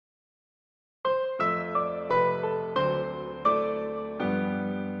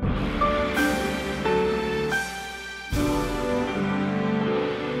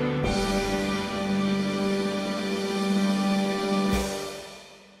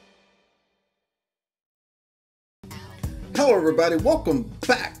Hello everybody, welcome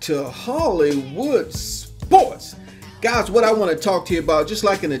back to Hollywood Sports. Guys, what I want to talk to you about, just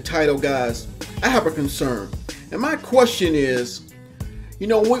like in the title, guys, I have a concern. And my question is, you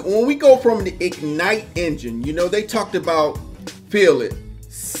know, when we go from the Ignite engine, you know, they talked about feel it,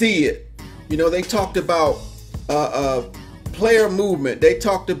 see it. You know, they talked about player movement. They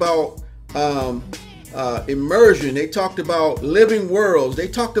talked about immersion. They talked about living worlds. They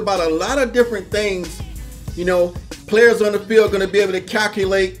talked about a lot of different things. You know, players on the field are going to be able to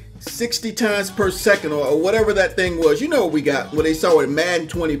calculate 60 times per second or whatever that thing was. You know what we got, what they saw with Madden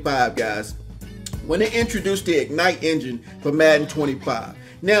 25, guys, when they introduced the Ignite engine for Madden 25.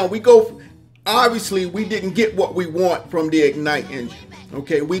 Now, obviously, we didn't get what we want from the Ignite engine.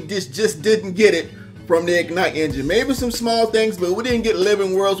 Okay, we just didn't get it from the Ignite engine. Maybe some small things, but we didn't get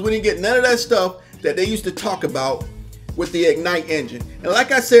living worlds. We didn't get none of that stuff that they used to talk about with the Ignite engine. And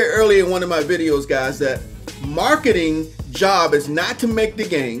like I said earlier in one of my videos, guys, that marketing job is not to make the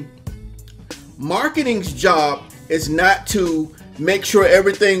game. Marketing's job is not to make sure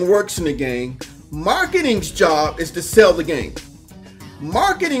everything works in the game. Marketing's job is to sell the game.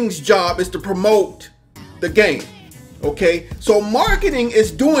 Marketing's job is to promote the game. Okay, so marketing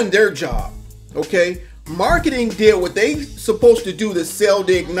is doing their job. Okay, marketing did what they supposed to do to sell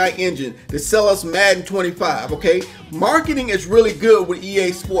the Ignite engine, to sell us Madden 25. Okay, marketing is really good with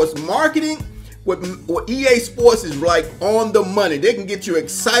EA Sports. Marketing with EA Sports is like on the money. They can get you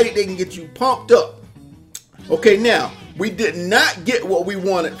excited. They can get you pumped up. Okay, now we did not get what we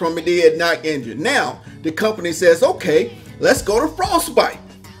wanted from the Ignite engine. Now the company says, okay, let's go to FROSTBITE.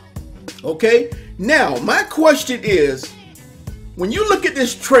 Okay, now my question is, when you look at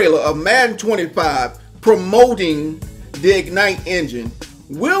this trailer of Madden 25 promoting the Ignite engine,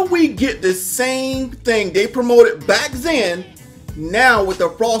 will we get the same thing they promoted back then now with the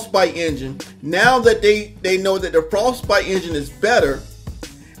FROSTBITE engine? Now that they know that the FROSTBITE engine is better,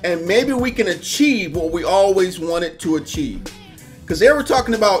 and maybe we can achieve what we always wanted to achieve. Because they were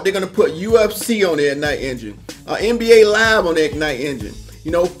talking about they're going to put UFC on the Ignite engine, NBA Live on the Ignite engine.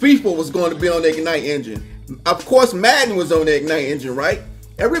 You know, FIFA was going to be on the Ignite engine. Of course, Madden was on the Ignite engine, right?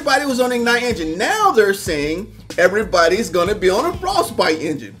 Everybody was on the Ignite engine. Now they're saying everybody's going to be on a FROSTBITE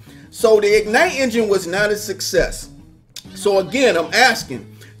engine. So the Ignite engine was not a success. So again, I'm asking,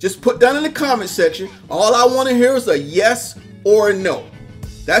 just put down in the comment section. All I want to hear is a yes or a no.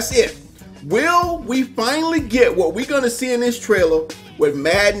 That's it. Will we finally get what we're going to see in this trailer with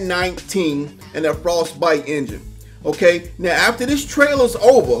Madden 19 and the FROSTBITE engine? Okay, now after this trailer's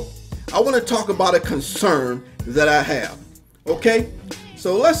over, I want to talk about a concern that I have. Okay,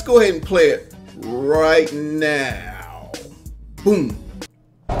 so let's go ahead and play it right now. Boom.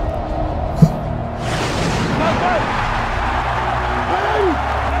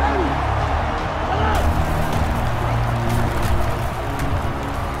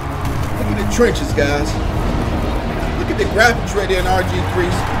 Trenches, guys. Look at the graphics right there in RG3,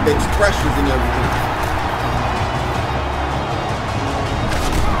 the expressions and everything.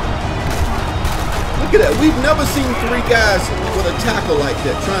 Look at that. We've never seen three guys with a tackle like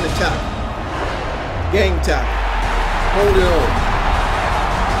that, trying to tackle. Gang tackle. Hold it on.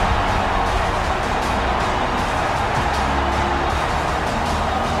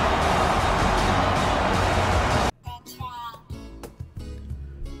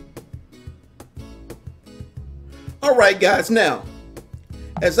 All right, guys, now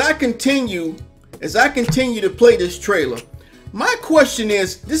as I continue to play this trailer, my question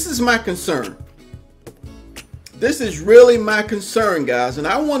is, this is my concern. This is really my concern, guys, and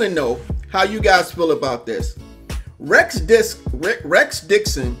I want to know how you guys feel about this. Rex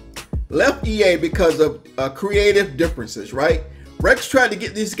Dixon left EA because of creative differences, right? Rex tried to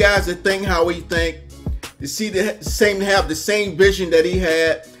get these guys to think how he think, to have the same vision that he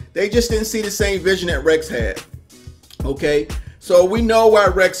had. They just didn't see the same vision that Rex had. Okay, so we know why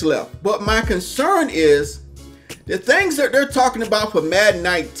Rex left. But my concern is the things that they're talking about for Madden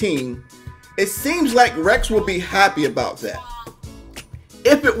 19, it seems like Rex will be happy about that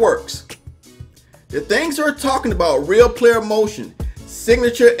if it works. The things they're talking about, real player motion,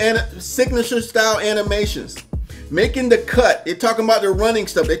 signature style animations, making the cut. They're talking about the running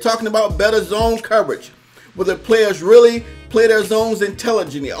stuff. They're talking about better zone coverage, where the players really play their zones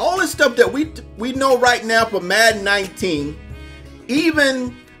intelligently. All the stuff that we know right now for Madden 19,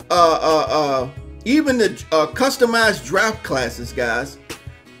 even the customized draft classes, guys,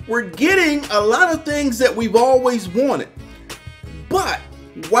 we're getting a lot of things that we've always wanted. But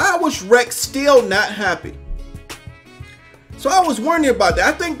why was Rex still not happy? So I was wondering about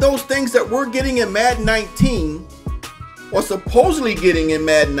that. I think those things that we're getting in Madden 19, or supposedly getting in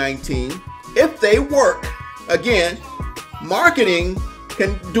Madden 19, if they work, again, marketing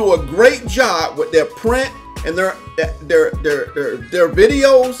can do a great job with their print and their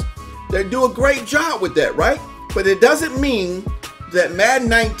videos. They do a great job with that, right? But it doesn't mean that Madden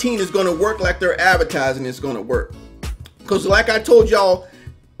 19 is going to work like their advertising is going to work. Because like I told y'all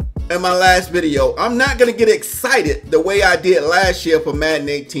in my last video, I'm not going to get excited the way I did last year for Madden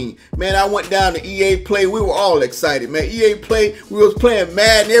 18. Man, I went down to EA Play. We were all excited, man. EA Play, we was playing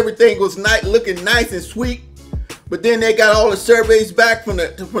Madden. Everything was looking nice and sweet. But then they got all the surveys back from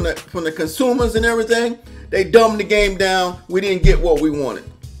the consumers and everything. They dumbed the game down. We didn't get what we wanted.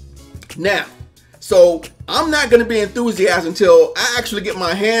 Now, so I'm not going to be enthusiastic until I actually get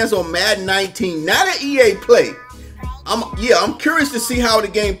my hands on Madden 19, not at EA Play. I'm curious to see how the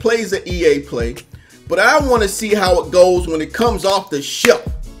game plays at EA Play, but I want to see how it goes when it comes off the shelf.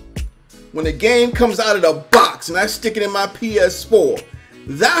 When the game comes out of the box and I stick it in my PS4,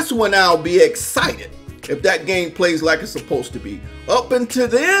 that's when I'll be excited if that game plays like it's supposed to be. Up until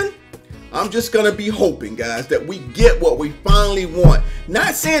then, I'm just going to be hoping, guys, that we get what we finally want.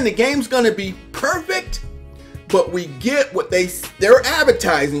 Not saying the game's going to be perfect, but we get what they're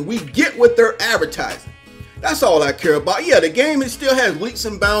advertising. We get what they're advertising. That's all I care about. Yeah, the game, it still has leaps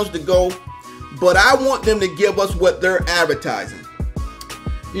and bounds to go, but I want them to give us what they're advertising.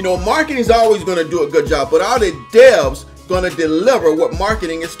 You know, marketing is always going to do a good job, but are the devs going to deliver what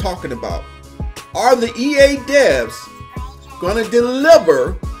marketing is talking about? Are the EA devs going to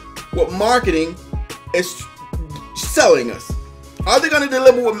deliver what marketing is selling us? Are they going to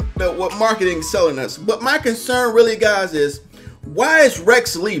deliver what marketing is selling us? But my concern really, guys, is why is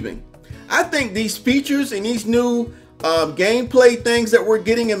Rex leaving? I think these features and these new gameplay things that we're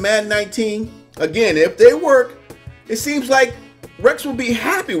getting in Madden 19, again, if they work, it seems like Rex will be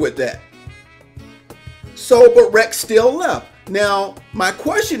happy with that. So, but Rex still left. Now, my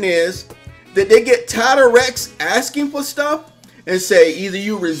question is, did they get tired of Rex asking for stuff and say either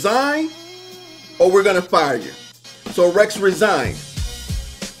you resign or we're going to fire you? So Rex resigned.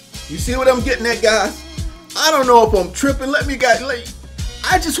 You see what I'm getting at, guys? I don't know if I'm tripping.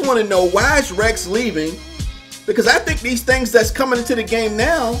 I just want to know, why is Rex leaving? Because I think these things that's coming into the game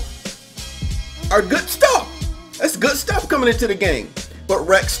now are good stuff. That's good stuff coming into the game. But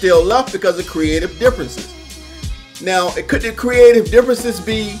Rex still left because of creative differences. Now, could the creative differences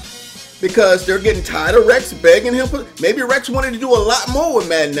be because they're getting tired of Rex begging him for? Maybe Rex wanted to do a lot more with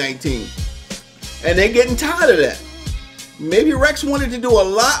Madden 19, and they're getting tired of that. Maybe Rex wanted to do a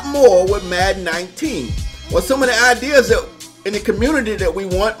lot more with Madden 19. Or some of the ideas that in the community that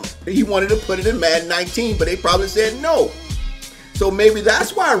he wanted to put it in Madden 19, but they probably said no. So maybe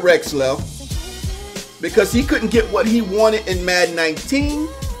that's why Rex left, because he couldn't get what he wanted in Madden 19,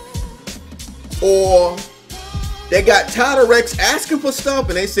 or they got tired of Rex asking for stuff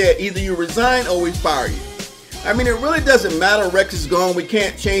and they said either you resign or we fire you. I mean, it really doesn't matter. Rex is gone. We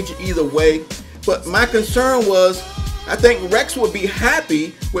can't change it either way. But my concern was, I think Rex would be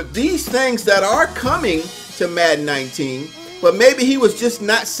happy with these things that are coming to Madden 19, but maybe he was just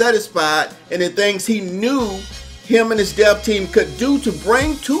not satisfied in the things he knew him and his dev team could do to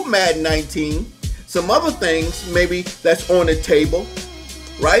bring to Madden 19. Some other things maybe that's on the table,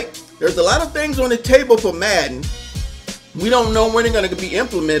 right? There's a lot of things on the table for Madden. We don't know when they're going to be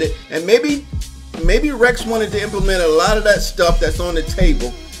implemented, and maybe Rex wanted to implement a lot of that stuff that's on the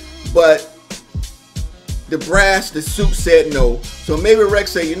table, but the suit said no. So maybe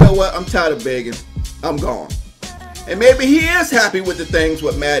Rex said, you know what, I'm tired of begging, I'm gone. And maybe he is happy with the things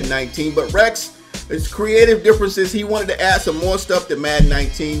with Madden 19, but Rex, his creative differences, he wanted to add some more stuff to Madden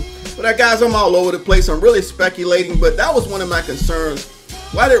 19. But guys, I'm all over the place. I'm really speculating, but that was one of my concerns.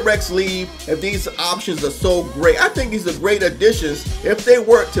 Why did Rex leave if these options are so great? I think these are great additions if they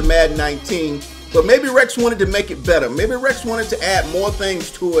work to Madden 19, but maybe Rex wanted to make it better. Maybe Rex wanted to add more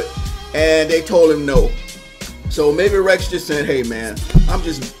things to it, and they told him no. So maybe Rex just said, hey man, I'm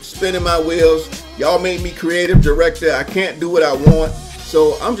just spinning my wheels. Y'all made me creative director. I can't do what I want.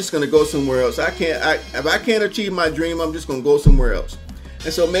 So I'm just going to go somewhere else. If I can't achieve my dream, I'm just going to go somewhere else.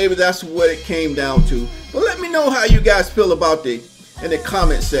 And so maybe that's what it came down to. But let me know how you guys feel about in the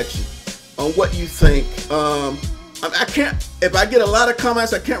comment section on what you think. If I get a lot of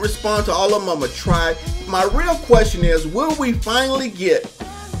comments, I can't respond to all of them. I'm going to try. My real question is, will we finally get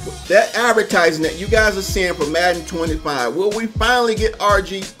that advertising that you guys are seeing for Madden 25? Will we finally get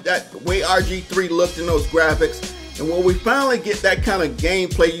that way RG3 looked in those graphics? And will we finally get that kind of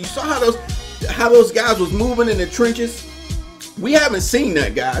gameplay? You saw how those guys was moving in the trenches? We haven't seen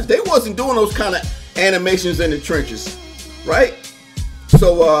that, guys. They wasn't doing those kind of animations in the trenches, right?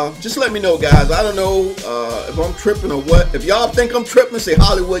 So just let me know, guys. I don't know if I'm tripping or what. If y'all think I'm tripping, say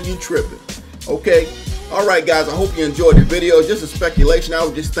Hollywood, you tripping. Okay. All right, guys, I hope you enjoyed the video. Just a speculation. I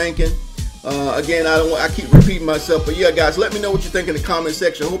was just thinking. Again, I keep repeating myself, but yeah, guys, let me know what you think in the comment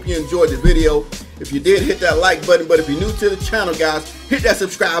section. I hope you enjoyed the video. If you did, hit that like button. But if you're new to the channel, guys, hit that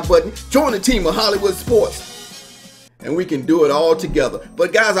subscribe button. Join the team of Hollywood Sports, and we can do it all together.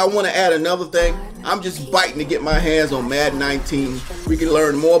 But guys, I want to add another thing. I'm just biting to get my hands on Madden 19. We can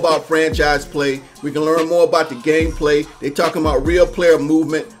learn more about franchise play. We can learn more about the gameplay. They talking about real player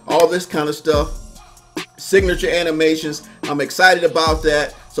movement, all this kind of stuff. Signature animations. I'm excited about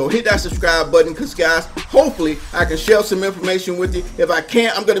that. So hit that subscribe button, because guys, hopefully I can share some information with you. If I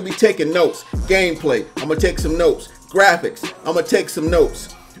can't, I'm going to be taking notes. Gameplay, I'm going to take some notes. Graphics, I'm going to take some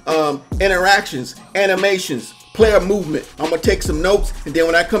notes. Interactions, animations, player movement, I'm going to take some notes. And then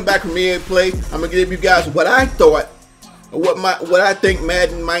when I come back from EA Play, I'm going to give you guys what I thought, what I think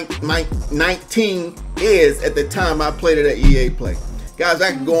Madden 19 is at the time I played it at EA Play. Guys,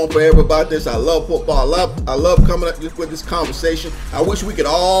 I can go on forever about this. I love football. I love coming up with this conversation. I wish we could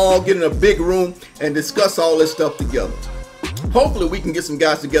all get in a big room and discuss all this stuff together. Hopefully we can get some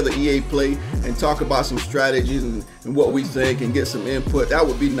guys together EA Play and talk about some strategies and what we think and get some input. That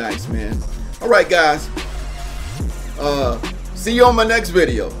would be nice, man. All right, guys. See you on my next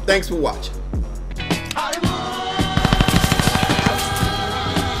video. Thanks for watching.